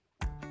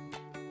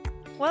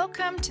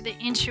Welcome to the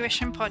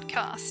Intuition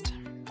Podcast,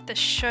 the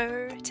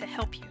show to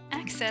help you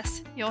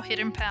access your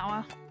hidden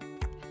power.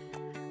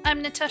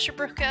 I'm Natasha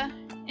Brooker,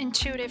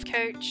 intuitive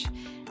coach,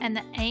 and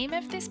the aim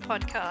of this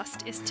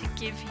podcast is to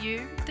give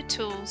you the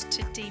tools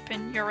to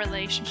deepen your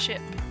relationship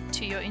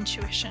to your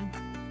intuition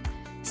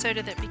so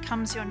that it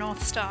becomes your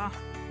North Star,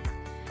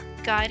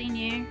 guiding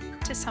you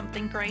to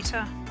something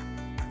greater.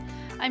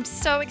 I'm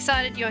so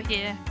excited you're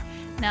here.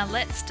 Now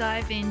let's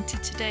dive into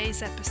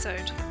today's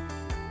episode.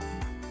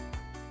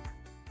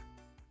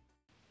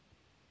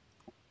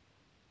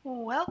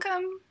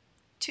 Welcome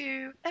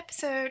to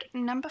episode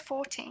number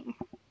 14.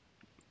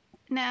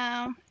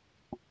 Now,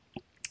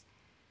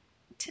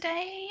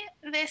 today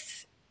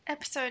this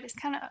episode is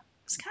kind of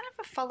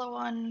a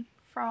follow-on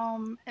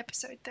from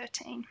episode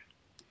 13.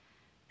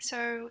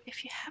 So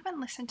if you haven't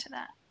listened to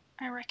that,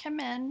 I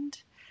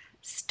recommend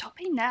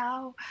stopping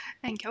now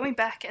and going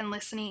back and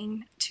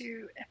listening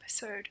to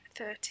episode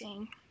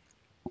 13,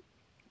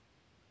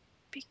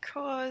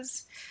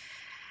 because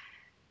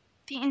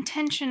the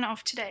intention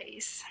of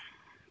today's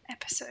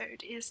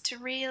episode is to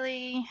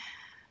really,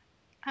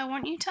 I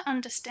want you to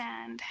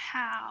understand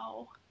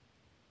how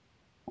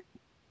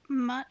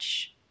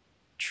much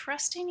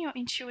trusting your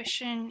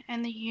intuition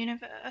and the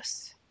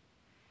universe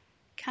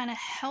kind of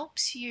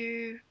helps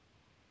you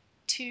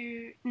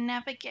to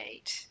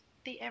navigate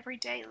the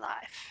everyday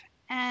life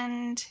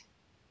and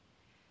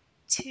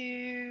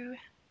to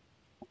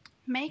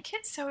make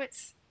it so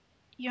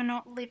you're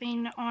not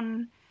living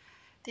on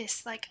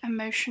this like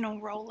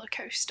emotional roller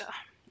coaster.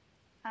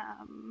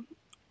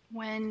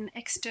 When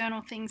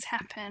external things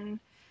happen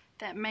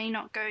that may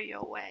not go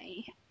your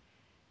way,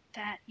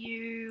 that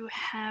you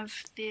have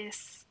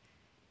this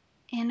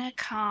inner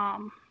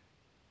calm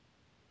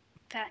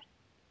that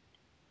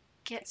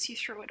gets you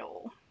through it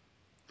all.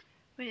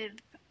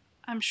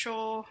 I'm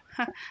sure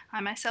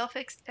I myself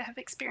have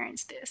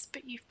experienced this,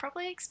 but you've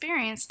probably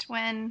experienced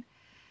when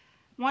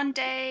one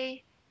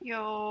day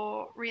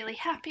you're really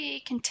happy,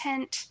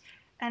 content,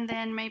 and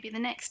then maybe the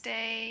next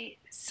day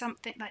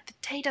something like the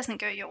day doesn't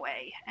go your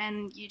way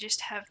and you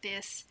just have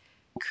this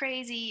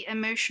crazy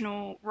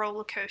emotional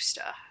roller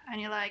coaster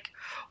and you're like,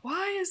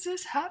 why is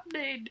this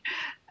happening?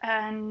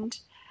 And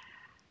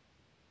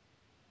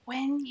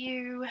when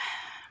you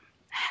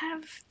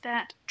have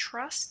that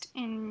trust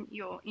in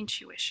your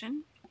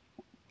intuition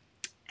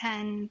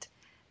and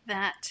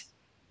that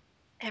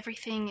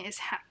everything is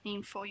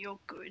happening for your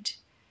good,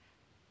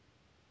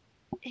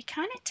 it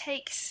kind of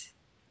takes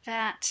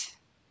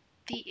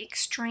the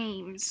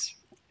extremes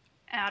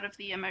out of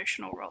the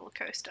emotional roller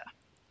coaster.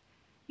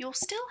 You'll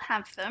still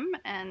have them,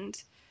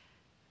 and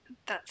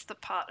that's the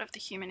part of the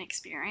human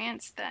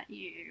experience, that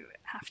you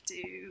have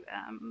to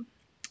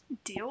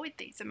deal with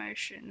these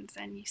emotions,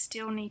 and you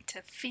still need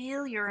to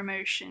feel your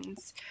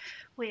emotions,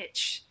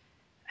 which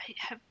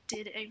I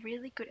did a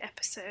really good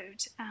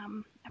episode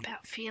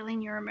about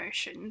feeling your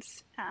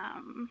emotions,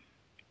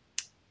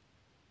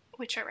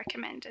 which I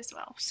recommend as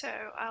well. So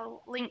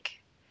I'll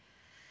link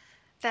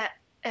that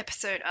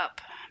episode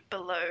up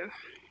below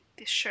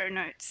the show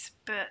notes.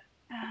 But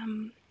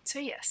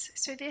so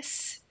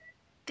this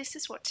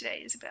is what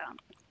today is about,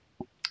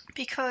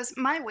 because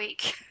my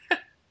week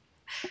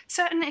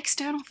certain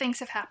external things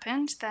have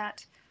happened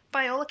that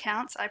by all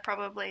accounts I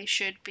probably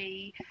should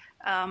be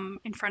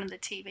in front of the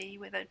TV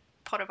with a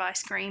pot of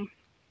ice cream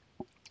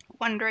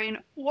wondering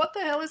what the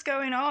hell is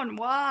going on,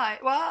 why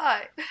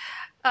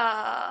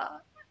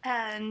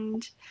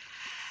and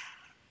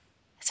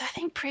so I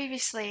think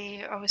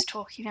previously I was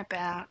talking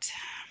about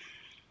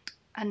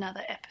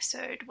another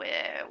episode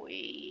where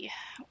we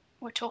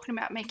were talking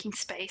about making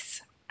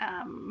space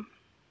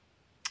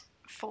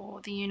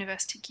for the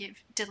universe to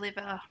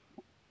deliver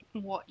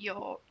what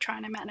you're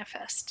trying to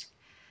manifest.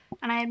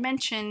 And I had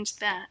mentioned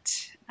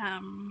that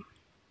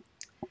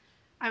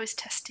I was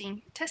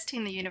testing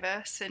the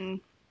universe and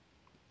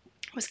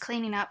was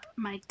cleaning up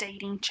my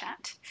dating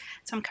chat.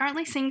 So I'm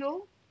currently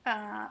single,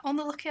 on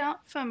the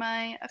lookout for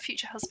my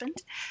future husband.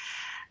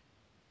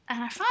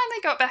 And I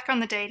finally got back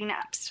on the dating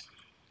apps.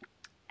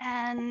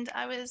 And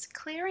I was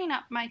clearing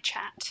up my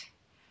chat.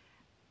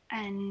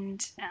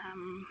 And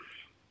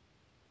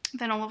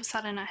then all of a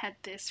sudden I had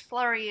this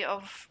flurry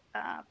of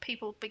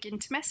people begin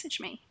to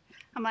message me.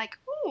 I'm like,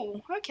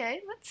 ooh,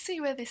 okay, let's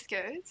see where this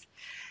goes.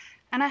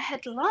 And I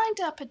had lined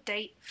up a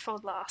date for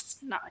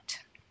last night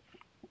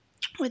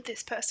with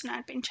this person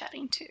I'd been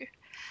chatting to.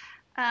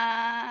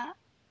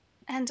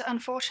 And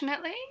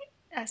unfortunately,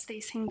 as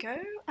these things go,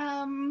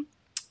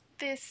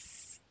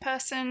 this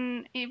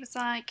person, he was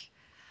like,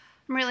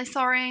 I'm really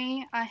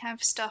sorry, I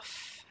have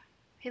stuff.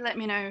 He let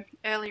me know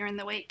earlier in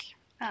the week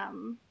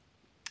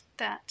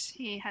that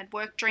he had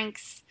work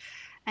drinks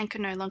and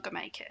could no longer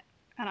make it.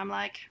 And I'm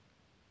like,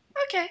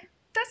 okay,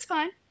 that's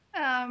fine.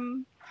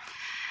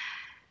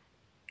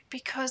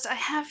 Because I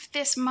have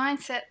this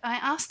mindset, I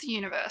ask the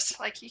universe,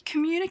 like, you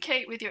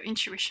communicate with your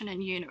intuition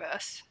and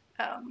universe,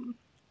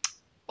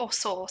 or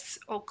source,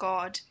 or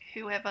God,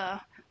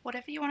 whoever,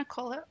 whatever you want to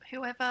call it,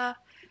 whoever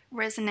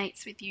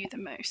resonates with you the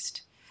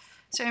most.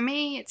 So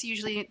me, it's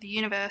usually the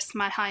universe,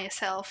 my higher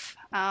self,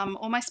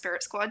 or my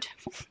spirit squad.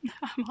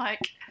 I'm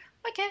like,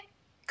 okay,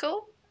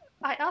 cool.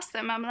 I asked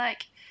them, I'm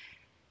like,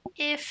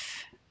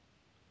 if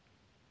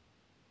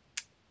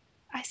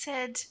I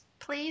said,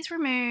 please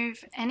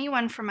remove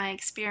anyone from my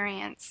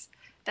experience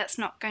that's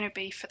not going to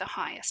be for the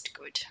highest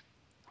good.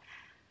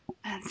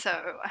 And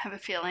so I have a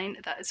feeling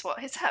that is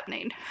what is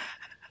happening.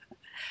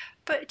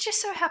 But it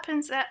just so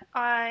happens that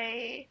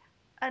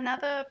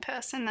another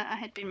person that I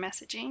had been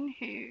messaging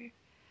who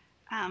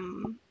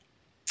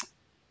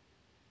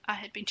I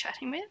had been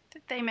chatting with,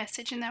 they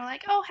messaged and they were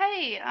like, oh,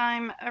 hey,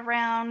 I'm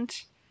around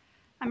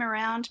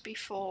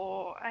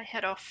before I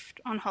head off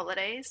on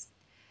holidays.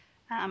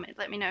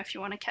 Let me know if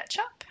you want to catch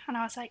up. And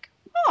I was like,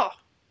 oh,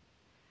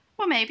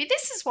 well, maybe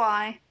this is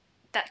why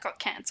that got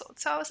cancelled.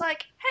 So I was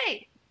like,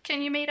 hey,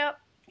 can you meet up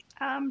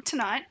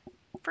tonight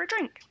for a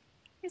drink?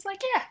 He's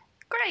like, yeah,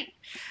 great.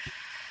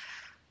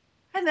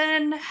 And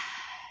then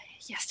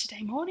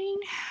yesterday morning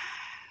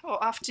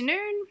or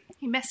afternoon,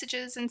 he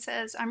messages and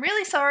says, I'm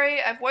really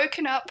sorry, I've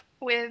woken up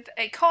with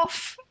a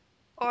cough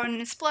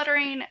and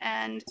spluttering,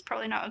 and it's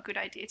probably not a good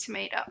idea to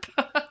meet up.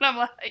 And I'm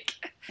like,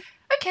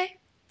 okay,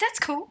 that's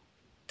cool,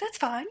 that's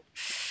fine.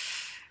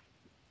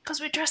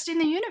 Because we're trusting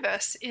the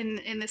universe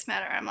in this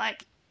matter. I'm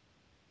like,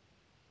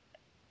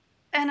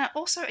 and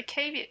also a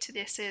caveat to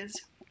this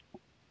is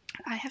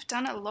I have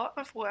done a lot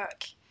of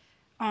work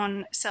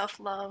on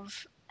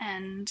self-love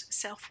and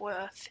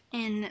self-worth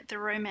in the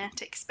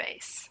romantic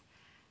space,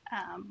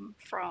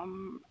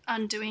 from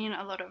undoing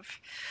a lot of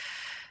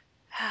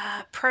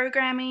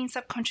programming,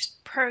 subconscious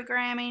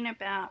programming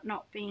about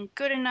not being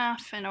good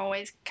enough and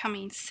always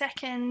coming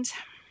second.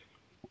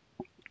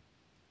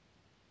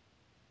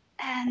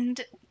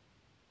 And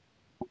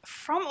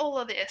from all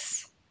of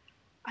this,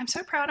 I'm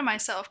so proud of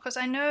myself because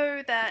I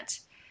know that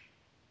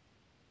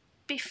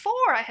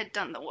before I had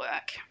done the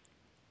work,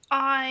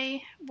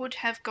 I would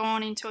have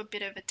gone into a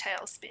bit of a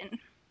tailspin.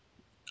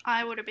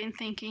 I would have been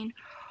thinking,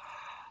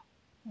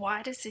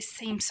 why does this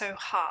seem so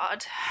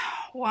hard?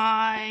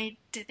 Why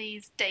do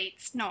these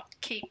dates not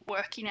keep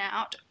working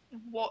out?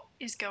 What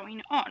is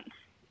going on?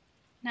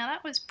 Now,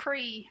 that was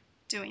pre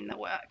doing the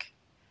work.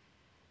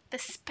 The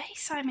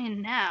space I'm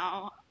in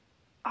now,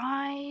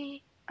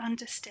 I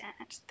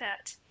understand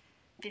that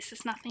this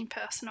is nothing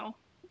personal.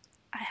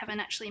 I haven't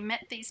actually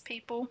met these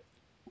people.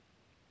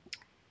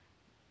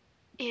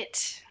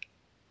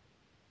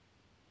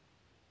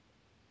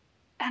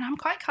 And I'm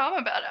quite calm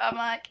about it. I'm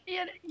like,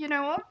 yeah, you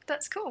know what?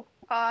 That's cool.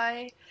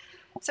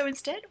 So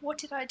instead, what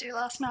did I do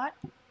last night?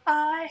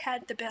 I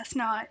had the best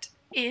night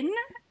in.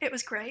 It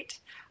was great.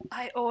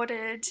 I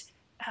ordered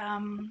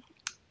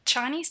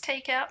Chinese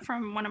takeout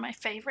from one of my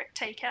favorite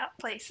takeout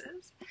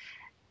places,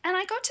 and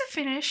I got to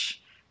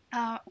finish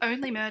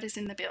Only Murders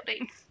in the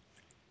Building.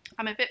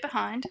 I'm a bit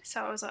behind,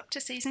 so I was up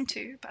to season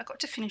 2, but I got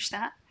to finish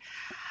that.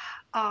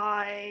 And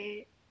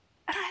I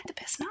had the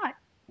best night.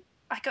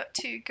 I got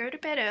to go to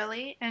bed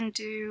early and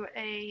do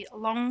a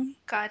long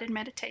guided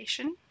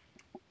meditation,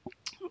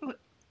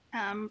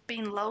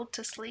 being lulled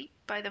to sleep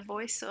by the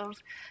voice of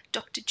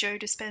Dr. Joe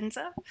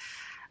Dispenza,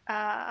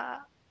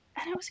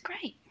 and it was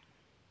great.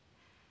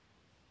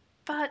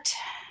 But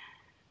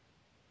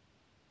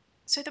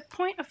so the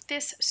point of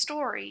this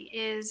story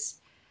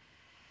is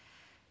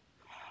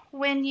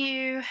when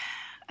you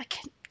are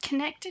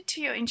connected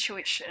to your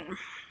intuition,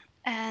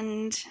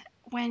 and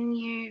when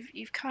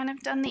you've kind of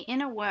done the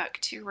inner work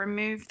to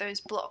remove those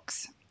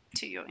blocks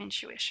to your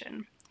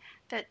intuition,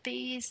 that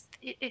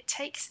it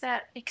takes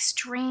that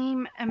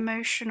extreme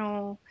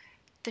emotional,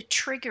 the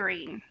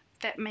triggering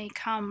that may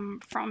come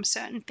from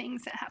certain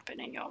things that happen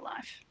in your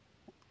life.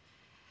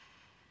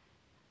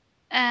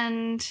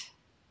 And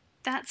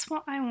that's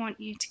what I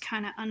want you to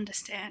kind of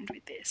understand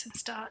with this and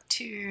start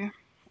to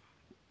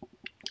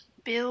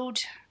build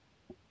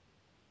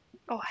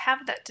or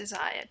have that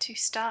desire to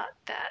start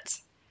that,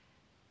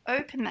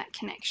 open that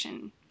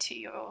connection to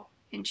your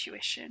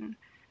intuition,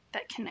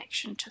 that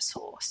connection to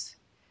source,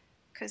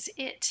 because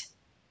it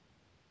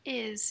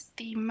is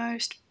the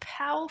most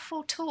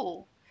powerful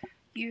tool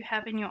you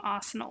have in your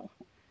arsenal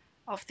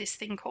of this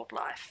thing called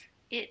life.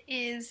 It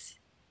is,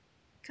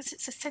 because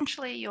it's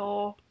essentially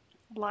your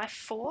life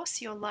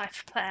force, your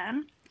life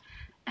plan.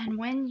 And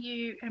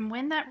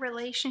when that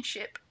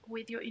relationship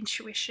with your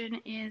intuition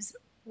is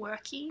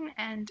working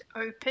and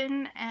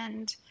open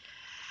and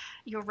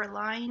you're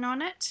relying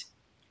on it,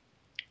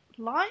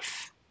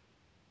 life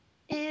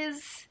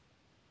is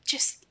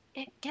just,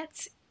 it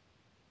gets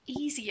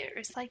easier.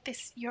 It's like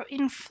this, you're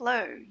in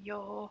flow,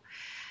 you're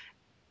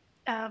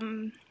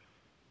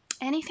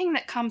anything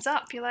that comes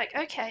up, you're like,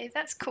 okay,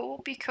 that's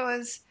cool,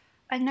 because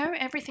I know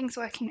everything's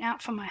working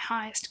out for my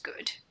highest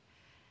good.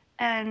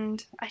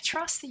 And I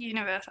trust the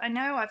universe. I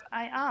know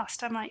I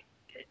asked, I'm like,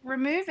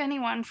 remove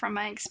anyone from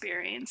my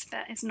experience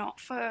that is not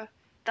for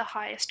the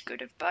highest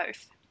good of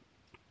both.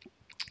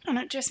 And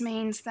it just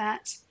means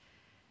that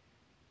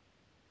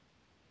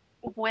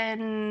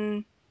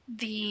when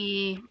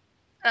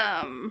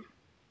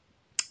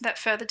that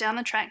further down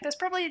the track,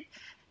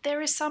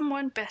 there is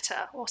someone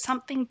better or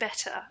something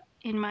better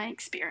in my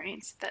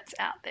experience that's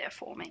out there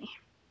for me.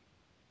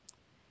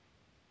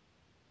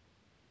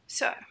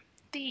 So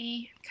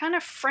the kind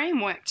of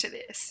framework to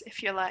this,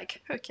 if you're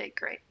like, okay,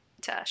 great,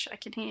 Tash, I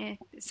can hear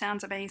it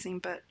sounds amazing,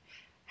 but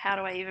how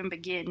do I even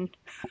begin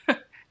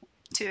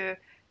to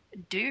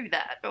do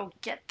that or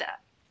get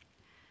that?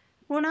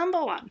 Well,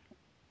 number one,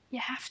 you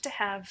have to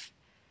have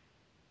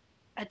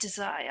a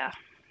desire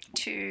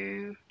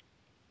to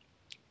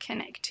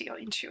connect to your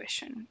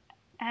intuition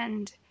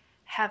and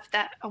have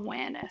that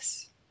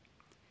awareness.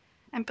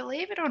 And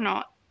believe it or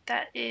not,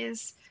 that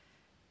is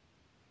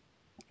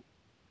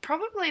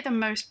probably the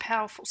most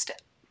powerful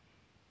step,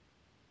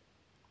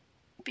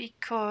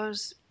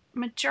 because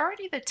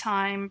majority of the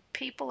time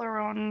people are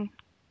on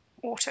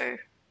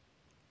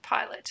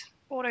autopilot,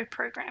 auto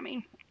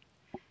programming,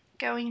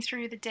 going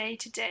through the day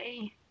to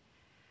day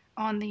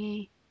on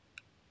the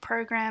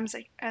programs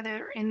that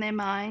are in their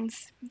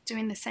minds,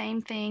 doing the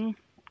same thing,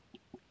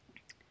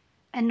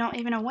 and not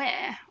even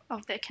aware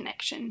of their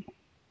connection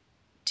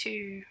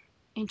to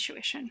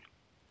intuition.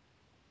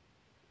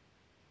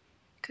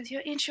 Because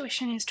your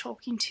intuition is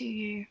talking to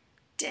you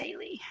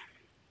daily.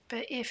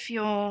 But if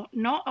you're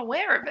not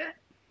aware of it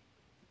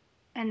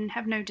and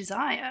have no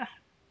desire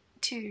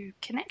to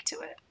connect to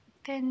it,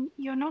 then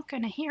you're not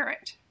going to hear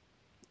it.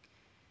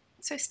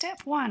 So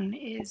step one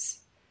is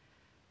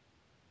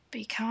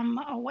become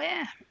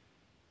aware.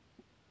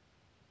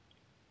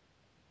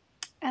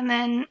 And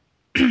then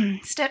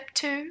step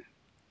two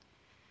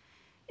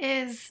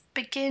is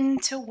begin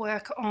to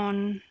work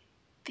on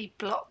the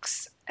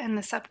blocks and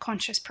the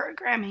subconscious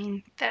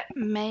programming that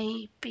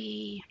may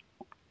be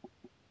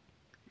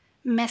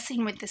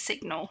messing with the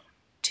signal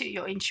to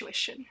your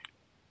intuition.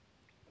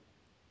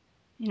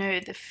 You know,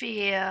 the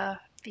fear,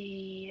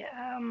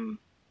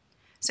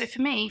 so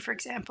for me, for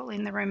example,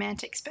 in the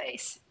romantic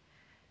space,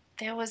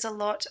 there was a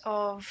lot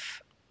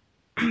of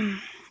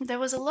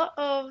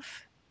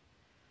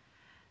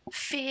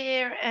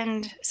fear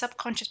and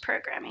subconscious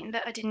programming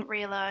that I didn't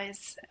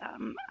realize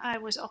I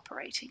was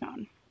operating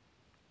on.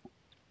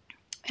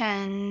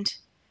 And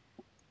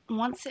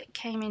once it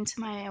came into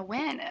my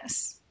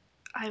awareness,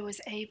 I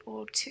was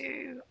able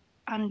to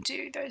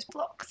undo those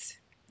blocks.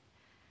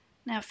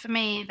 Now, for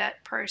me,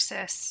 that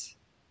process,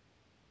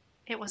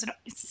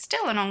 it's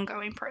still an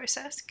ongoing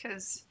process,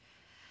 because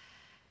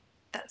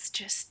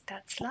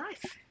that's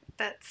life.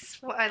 That's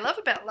what I love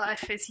about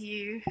life, is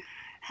you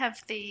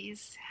have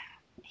these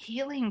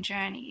healing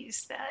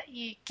journeys that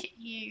you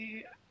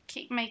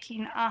keep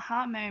making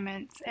aha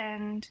moments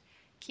and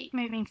keep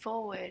moving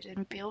forward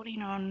and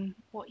building on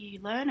what you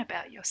learn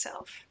about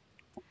yourself.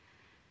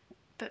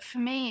 But for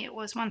me, it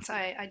was once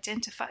I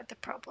identified the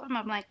problem,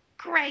 I'm like,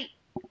 great,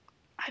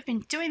 I've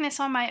been doing this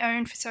on my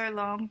own for so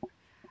long.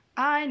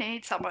 I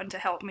need someone to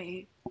help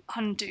me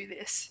undo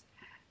this.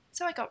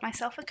 So I got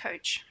myself a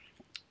coach,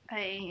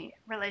 a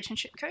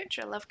relationship coach,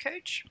 a love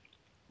coach,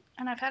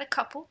 and I've had a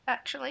couple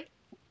actually,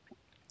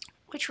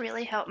 which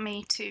really helped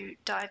me to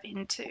dive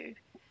into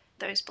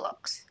those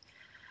blocks.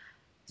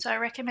 So I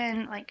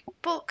recommend like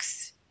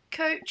books,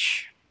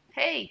 coach.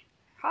 Hey,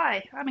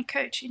 hi, I'm a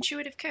coach,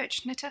 intuitive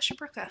coach, Natasha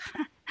Brooker.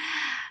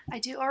 I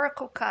do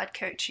oracle card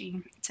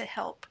coaching to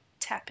help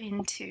tap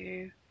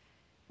into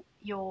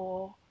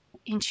your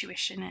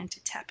intuition and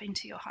to tap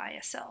into your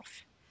higher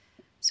self.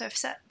 So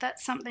if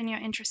that's something you're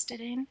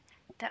interested in,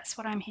 that's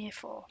what I'm here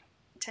for,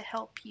 to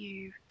help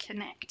you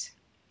connect.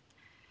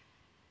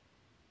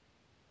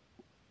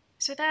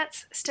 So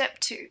that's step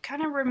two,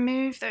 kind of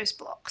remove those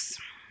blocks.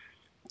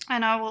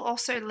 And I will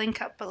also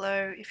link up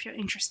below if you're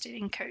interested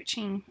in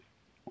coaching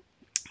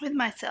with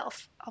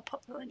myself. I'll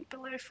pop the link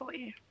below for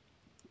you.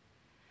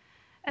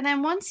 And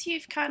then once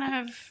you've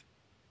kind of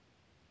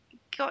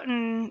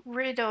gotten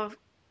rid of,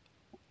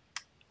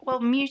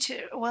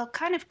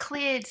 kind of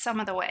cleared some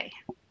of the way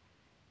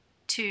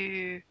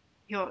to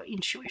your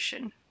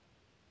intuition,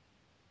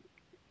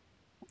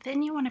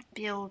 then you want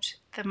to build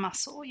the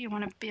muscle. You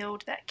want to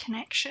build that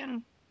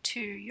connection to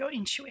your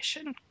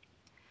intuition.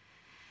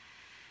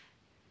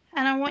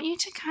 And I want you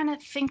to kind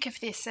of think of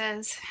this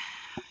as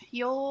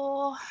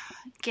you're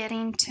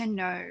getting to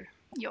know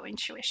your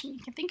intuition. You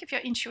can think of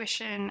your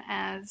intuition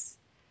as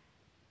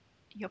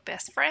your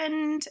best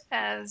friend,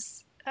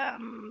 as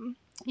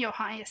your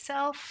higher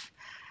self,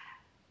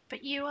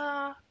 but you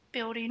are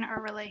building a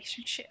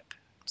relationship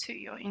to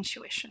your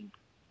intuition.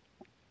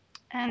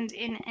 And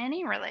in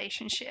any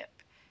relationship,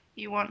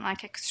 you want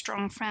like a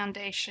strong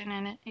foundation,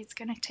 and it's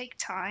going to take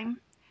time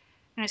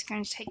and it's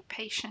going to take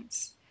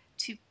patience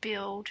to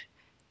build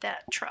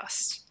that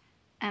trust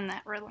and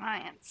that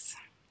reliance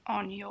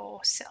on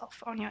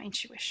yourself, on your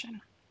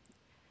intuition.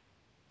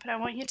 But I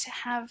want you to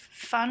have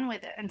fun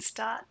with it and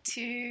start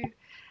to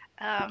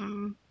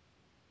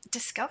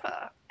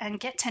discover and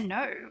get to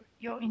know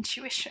your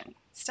intuition.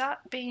 Start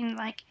being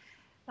like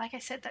I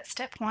said, that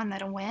step one,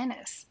 that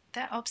awareness,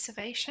 that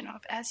observation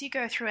of, as you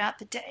go throughout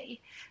the day,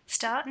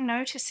 start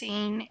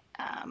noticing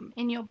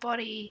in your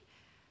body,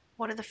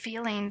 what are the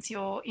feelings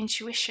your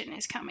intuition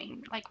is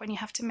coming, like when you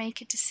have to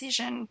make a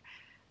decision,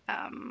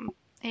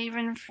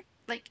 even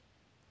like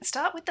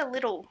start with the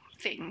little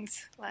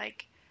things,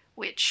 like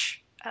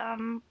which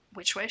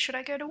way should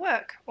I go to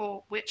work,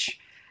 or which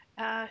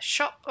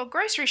shop or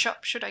grocery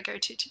shop should I go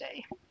to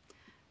today?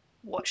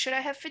 What should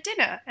I have for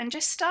dinner? And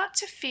just start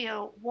to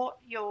feel what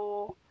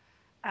your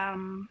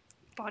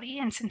body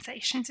and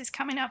sensations is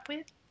coming up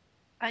with.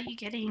 Are you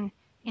getting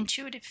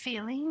intuitive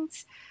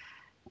feelings?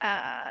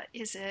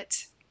 Is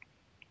it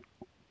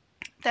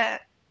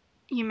that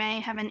you may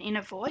have an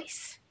inner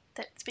voice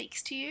that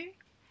speaks to you?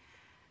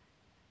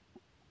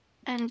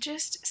 And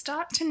just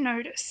start to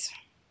notice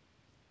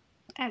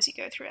as you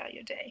go throughout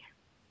your day.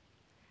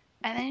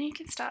 And then you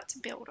can start to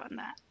build on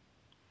that.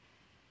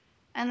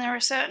 And there are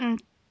certain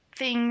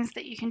things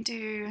that you can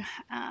do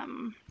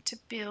to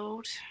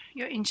build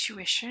your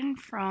intuition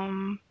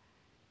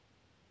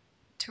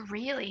to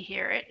really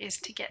hear it, is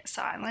to get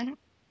silent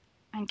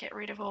and get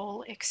rid of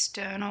all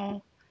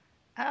external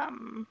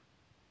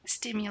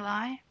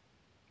stimuli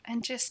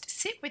and just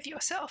sit with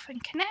yourself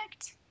and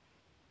connect.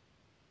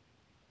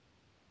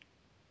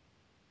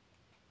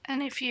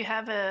 And if you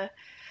have a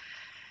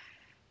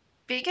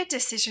bigger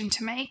decision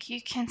to make,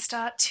 you can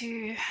start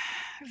to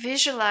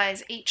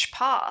visualize each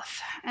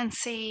path and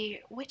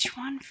see which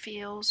one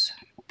feels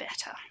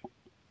better.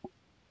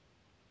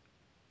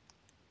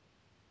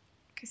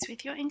 Because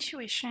with your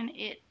intuition,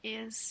 it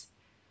is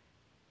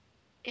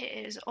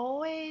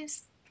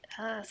always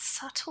a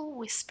subtle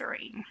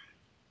whispering.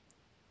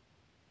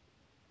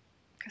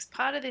 Because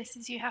part of this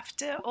is you have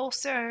to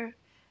also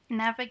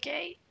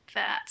navigate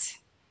that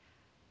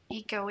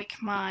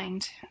egoic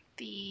mind,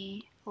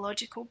 the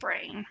logical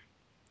brain,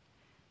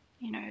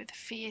 the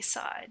fear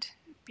side,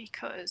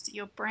 because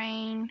your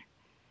brain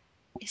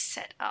is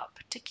set up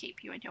to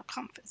keep you in your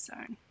comfort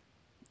zone.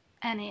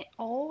 And it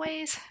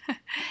always,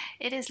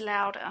 it is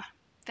louder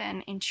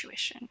than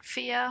intuition.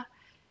 Fear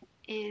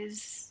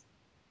is,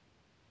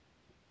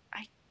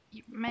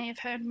 you may have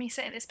heard me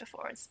say this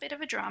before, it's a bit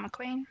of a drama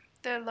queen,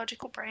 the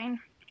logical brain,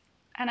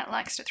 and it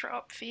likes to throw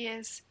up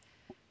fears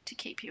to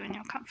keep you in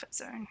your comfort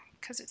zone,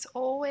 because it's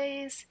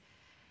always,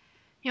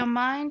 your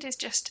mind is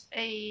just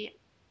a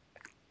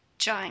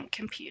giant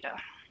computer,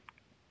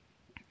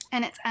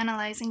 and it's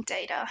analyzing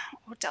data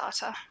or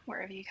data,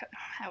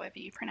 however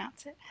you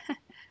pronounce it.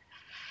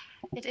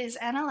 It is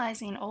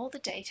analyzing all the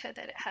data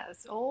that it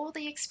has, all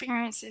the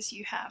experiences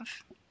you have.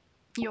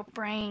 Your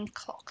brain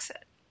clocks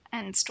it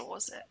and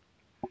stores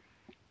it.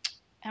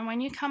 And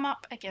when you come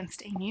up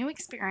against a new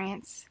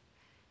experience,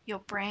 your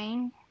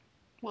brain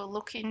will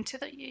look into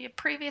your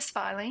previous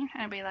filing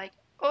and be like,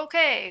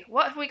 okay,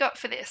 what have we got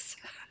for this?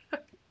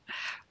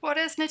 What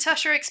has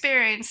Natasha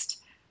experienced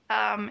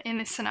in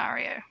this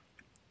scenario?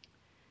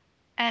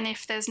 And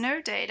if there's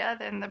no data,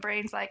 then the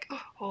brain's like,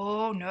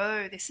 oh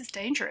no, this is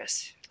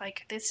dangerous.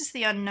 Like, this is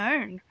the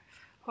unknown.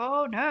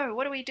 Oh no,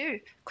 what do we do?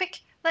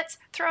 Quick, let's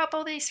throw up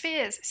all these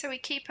fears so we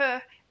keep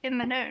her in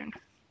the known.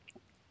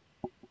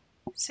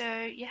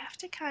 So you have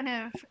to kind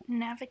of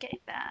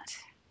navigate that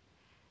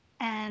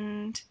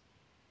and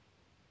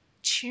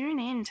tune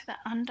in to the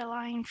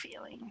underlying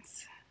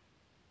feelings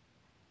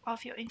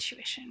of your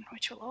intuition,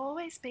 which will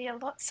always be a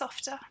lot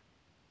softer,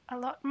 a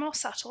lot more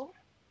subtle,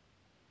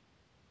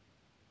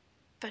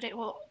 but it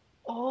will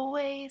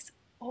always,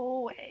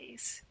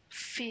 always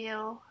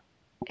feel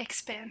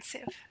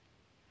expansive.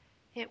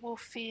 It will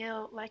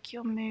feel like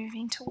you're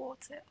moving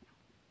towards it.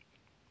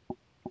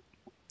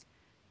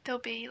 There'll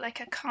be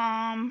like a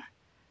calm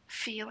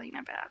feeling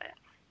about it.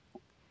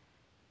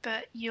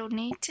 But you'll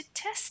need to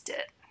test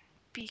it,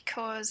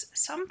 because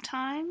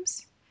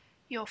sometimes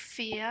your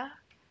fear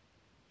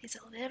is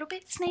a little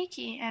bit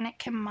sneaky and it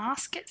can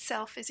mask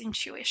itself as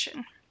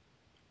intuition.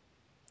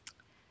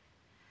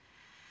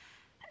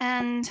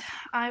 And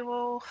I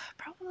will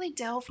probably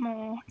delve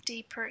more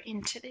deeper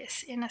into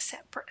this in a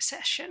separate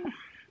session,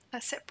 a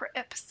separate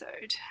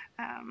episode.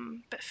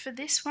 But for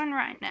this one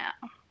right now,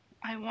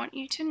 I want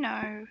you to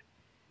know,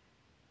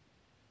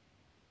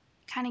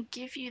 kind of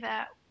give you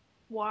that,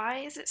 why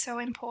is it so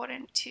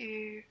important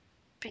to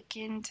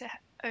begin to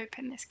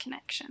open this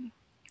connection?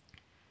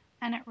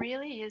 And it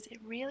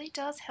really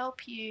does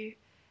help you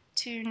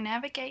to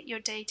navigate your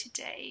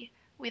day-to-day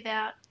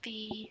without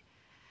the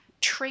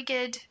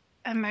triggered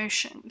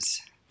emotions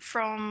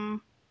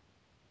from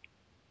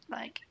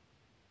like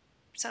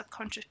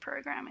subconscious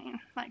programming.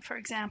 Like, for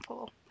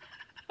example,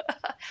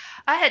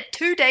 I had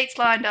 2 dates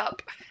lined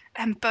up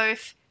and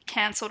both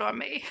cancelled on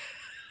me.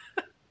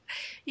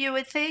 You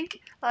would think,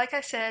 like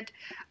I said,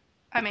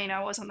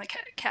 I was on the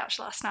couch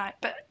last night,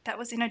 but that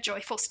was in a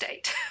joyful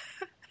state.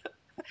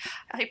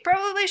 I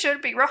probably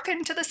should be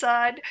rocking to the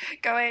side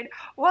going,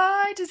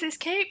 why does this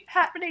keep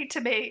happening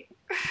to me?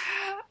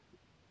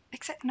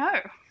 Except no,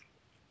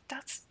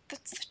 that's the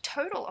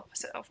total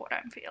opposite of what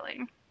I'm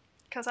feeling.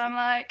 Because I'm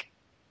like,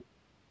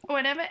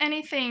 whenever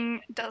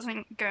anything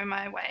doesn't go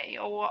my way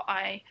or what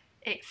I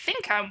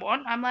think I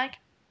want, I'm like,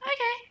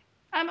 okay.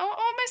 I'm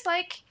almost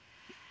like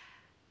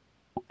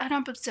an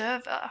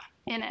observer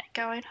in it,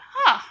 going,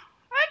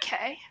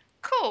 okay,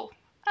 cool.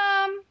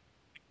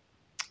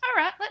 All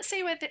right, let's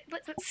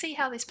see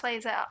how this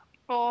plays out.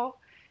 Or,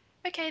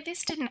 okay,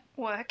 this didn't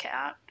work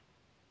out.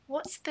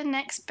 what's the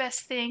next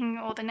best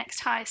thing or the next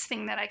highest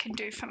thing that I can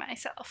do for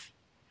myself?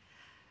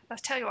 I'll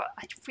tell you what,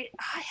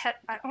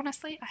 I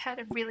honestly had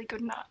a really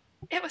good night.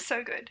 It was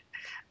so good.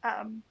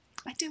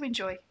 I do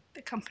enjoy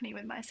the company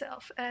with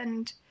myself,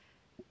 and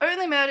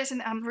Only Murders,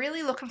 and I'm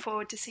really looking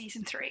forward to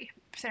season 3.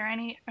 If there are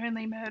any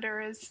Only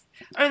Murders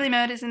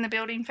in the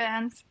Building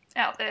fans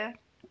out there,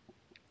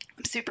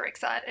 I'm super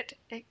excited.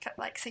 It got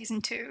like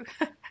season 2,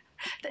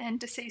 the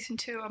end of season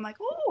 2. I'm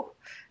like, ooh,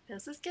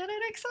 this is getting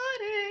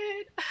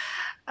excited.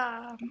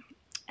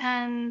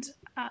 And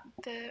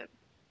the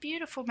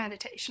beautiful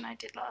meditation I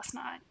did last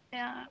night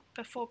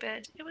before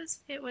bed,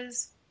 it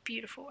was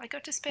beautiful. I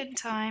got to spend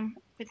time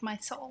with my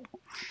soul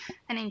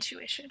and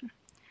intuition.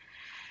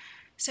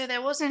 So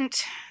there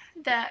wasn't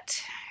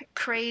that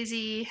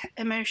crazy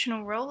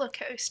emotional roller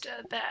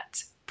coaster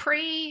that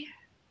pre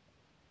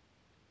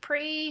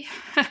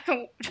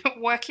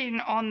working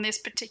on this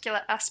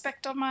particular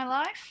aspect of my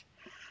life.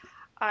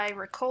 I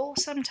recall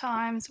some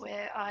times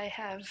where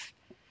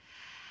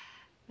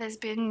there's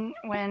been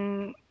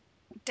when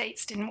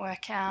dates didn't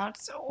work out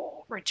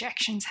or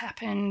rejections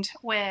happened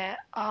where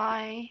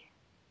I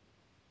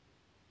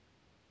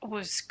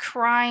was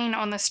crying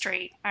on the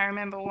street. I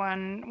remember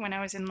one when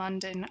I was in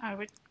London. I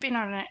had been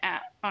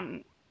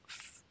on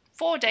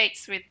 4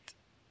 dates with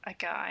a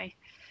guy,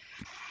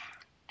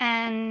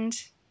 and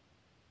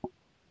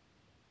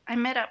I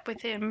met up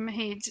with him.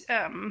 He'd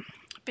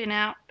been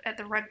out at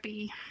the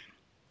rugby,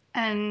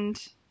 and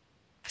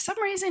for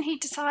some reason he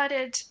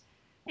decided,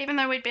 even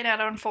though we'd been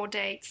out on 4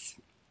 dates,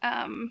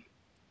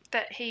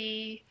 that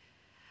he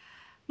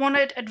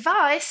wanted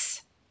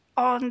advice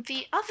on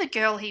the other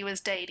girl he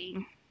was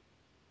dating.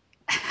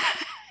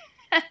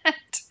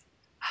 And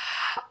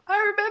I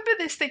remember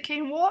this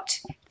thinking, what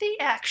the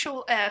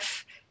actual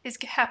F is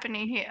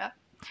happening here?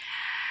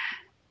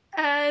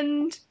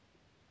 And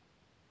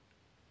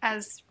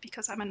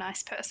because I'm a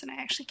nice person,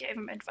 I actually gave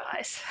him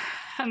advice.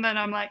 And then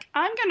I'm like,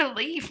 I'm going to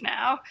leave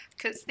now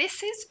because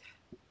this is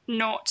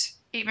not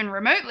even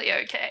remotely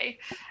okay.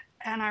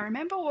 And I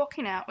remember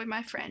walking out with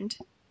my friend,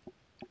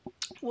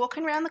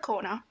 walking around the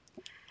corner,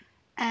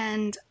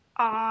 and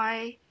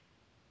I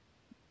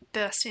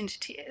burst into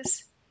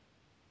tears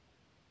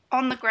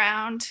on the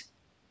ground,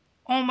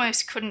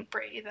 almost couldn't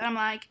breathe. And I'm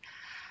like,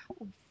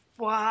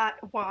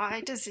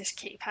 why does this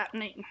keep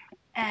happening?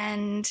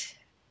 And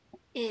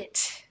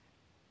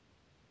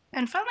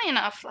funnily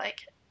enough,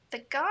 like,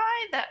 the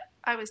guy that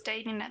I was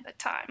dating at the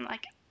time,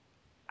 like,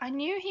 I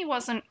knew he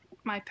wasn't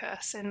my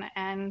person,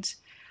 and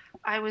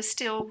I was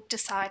still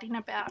deciding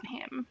about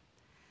him.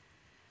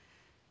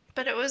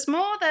 But it was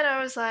more that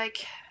I was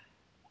like,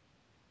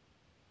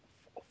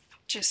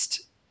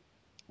 just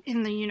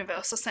in the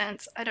universal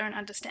sense, I don't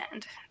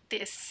understand.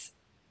 This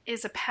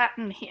is a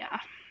pattern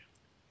here.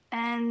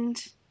 And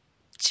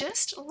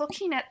just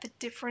looking at the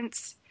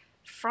difference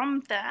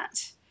from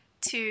that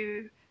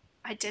to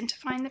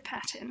identifying the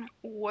pattern,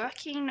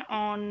 working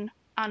on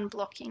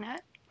unblocking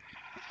it,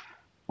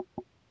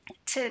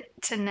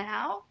 to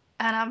now,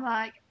 and I'm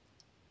like,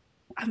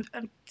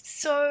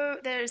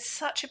 there's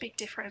such a big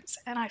difference,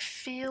 and I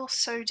feel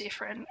so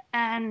different,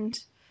 and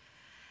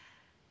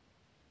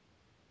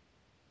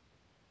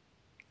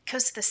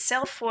because the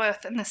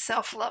self-worth and the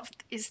self-love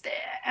is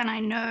there, and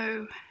I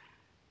know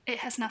it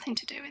has nothing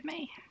to do with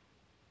me,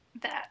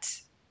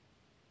 that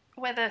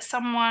whether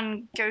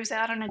someone goes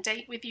out on a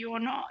date with you or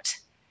not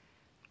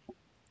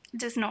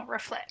does not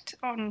reflect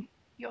on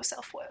your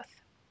self-worth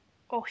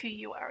or who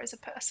you are as a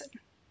person.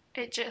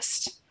 It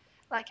just,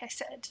 like I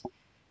said,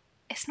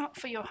 it's not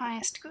for your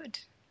highest good.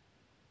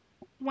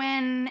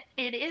 When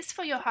it is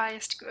for your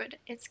highest good,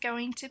 it's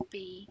going to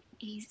be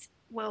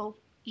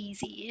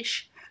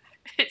easy-ish.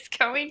 It's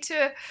going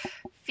to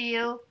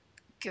feel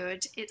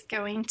good. It's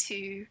going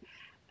to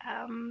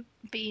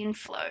be in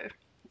flow.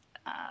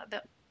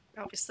 That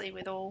obviously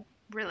with all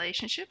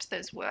relationships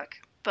there's work,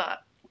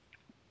 but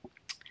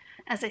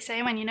as they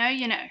say, when you know,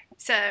 you know.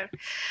 So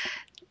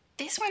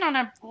this went on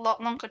a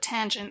lot longer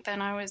tangent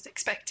than I was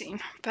expecting,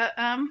 but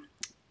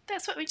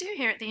that's what we do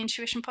here at the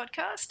Intuition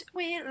Podcast.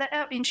 We let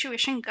our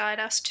intuition guide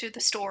us to the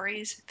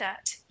stories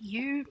that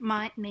you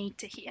might need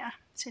to hear.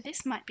 So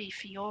this might be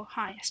for your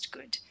highest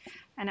good,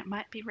 and it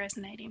might be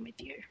resonating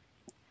with you.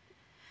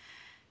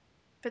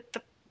 But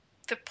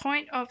the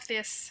point of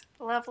this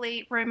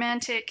lovely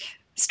romantic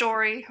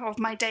story of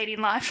my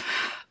dating life,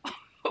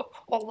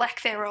 or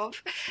lack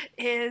thereof,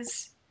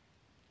 is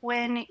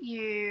when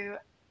you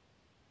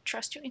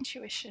trust your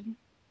intuition,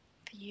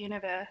 the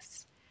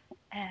universe,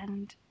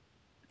 and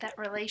that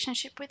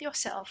relationship with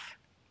yourself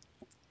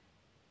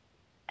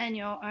and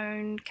your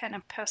own kind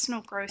of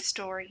personal growth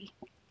story,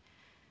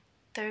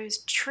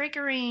 those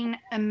triggering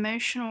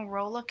emotional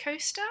roller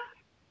coaster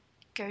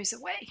goes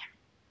away.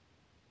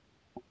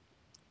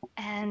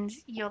 And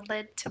you're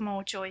led to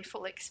more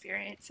joyful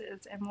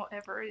experiences and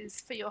whatever is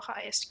for your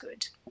highest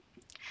good.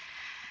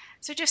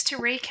 So just to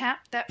recap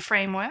that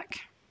framework,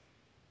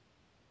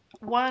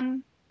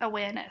 1,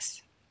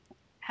 awareness.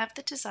 Have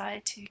the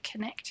desire to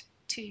connect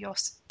to your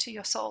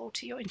soul,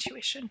 to your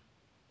intuition.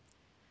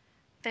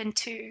 then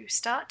 2,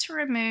 start to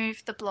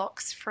remove the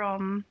blocks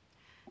from,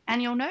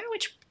 and you'll know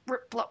which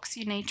blocks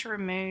you need to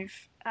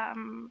remove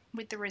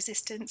with the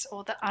resistance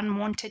or the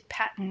unwanted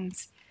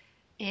patterns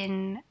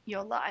in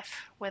your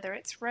life, whether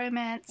it's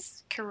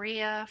romance,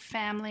 career,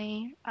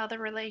 family, other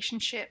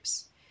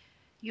relationships.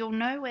 You'll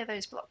know where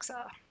those blocks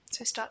are,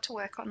 so start to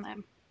work on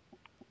them.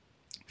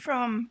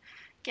 From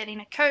getting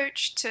a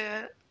coach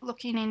to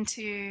looking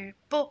into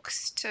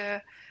books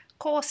to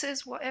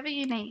courses, whatever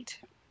you need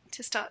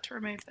to start to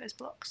remove those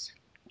blocks.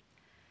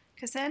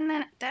 Because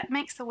then that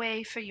makes the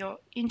way for your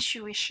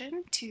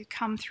intuition to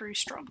come through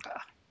stronger.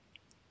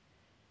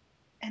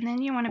 And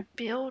then you want to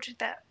build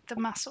the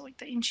muscle,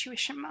 the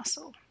intuition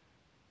muscle,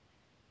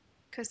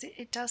 because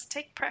it does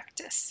take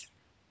practice.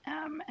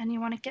 And you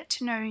want to get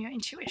to know your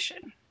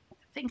intuition.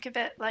 Think of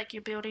it like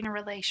you're building a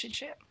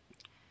relationship.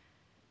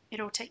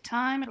 It'll take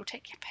time, it'll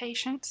take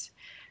patience,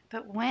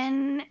 but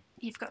when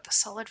you've got the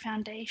solid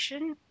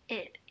foundation,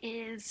 it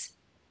is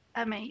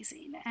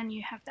amazing, and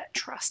you have that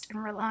trust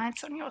and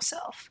reliance on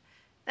yourself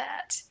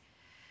that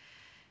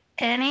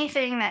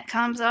anything that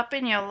comes up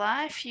in your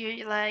life,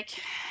 you like,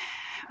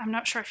 I'm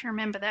not sure if you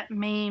remember that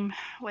meme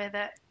where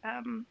that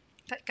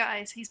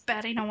guy, he's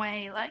batting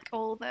away like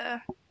all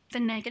the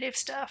negative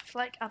stuff,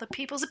 like other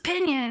people's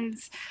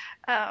opinions,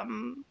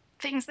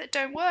 things that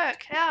don't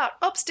work out,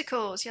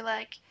 obstacles. You're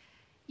like,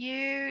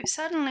 you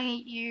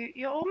suddenly, you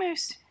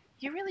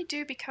really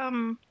do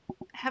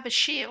have a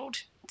shield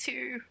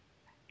to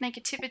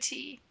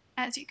negativity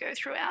as you go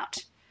throughout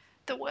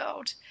the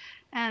world.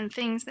 And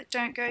things that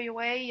don't go your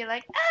way, you're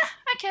like,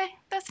 okay,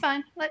 that's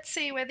fine. Let's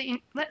see where the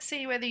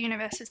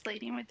universe is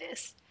leading with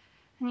this.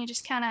 And you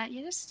just kind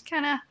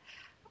of,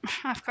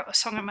 I've got a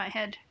song in my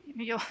head.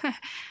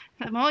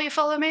 The more you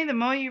follow me, the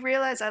more you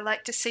realize I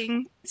like to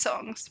sing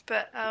songs.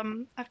 But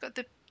I've got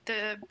the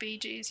Bee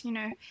Gees, you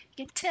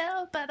can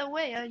tell by the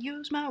way I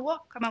use my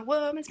walk, I'm a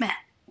woman's man,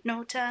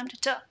 no time to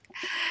talk.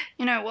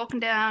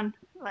 Walking down,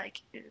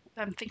 like,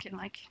 I'm thinking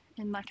like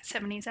in like a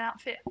 70s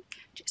outfit,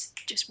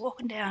 just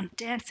walking down,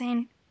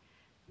 dancing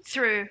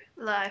through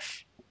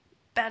life,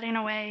 batting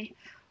away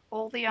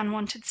all the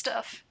unwanted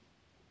stuff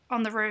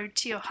on the road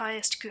to your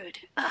highest good.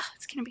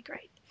 It's going to be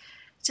great.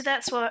 So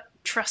that's what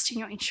trusting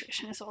your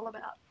intuition is all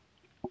about.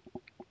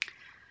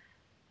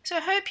 So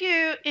I hope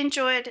you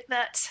enjoyed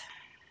that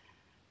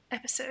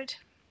episode.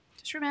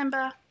 Just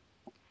remember,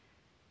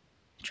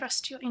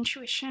 trust your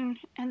intuition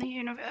and the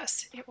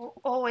universe. It will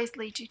always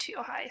lead you to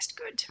your highest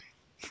good.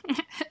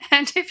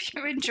 And if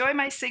you enjoy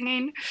my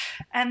singing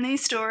and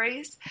these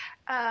stories,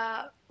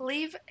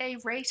 leave a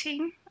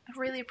rating. I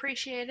really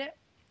appreciate it.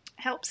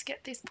 Helps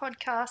get this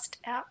podcast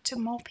out to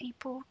more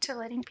people, to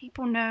letting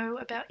people know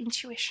about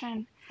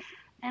intuition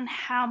and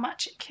how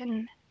much it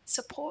can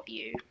support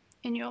you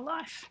in your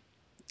life.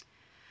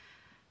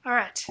 All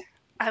right,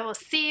 I will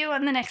see you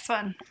on the next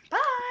one.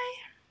 Bye.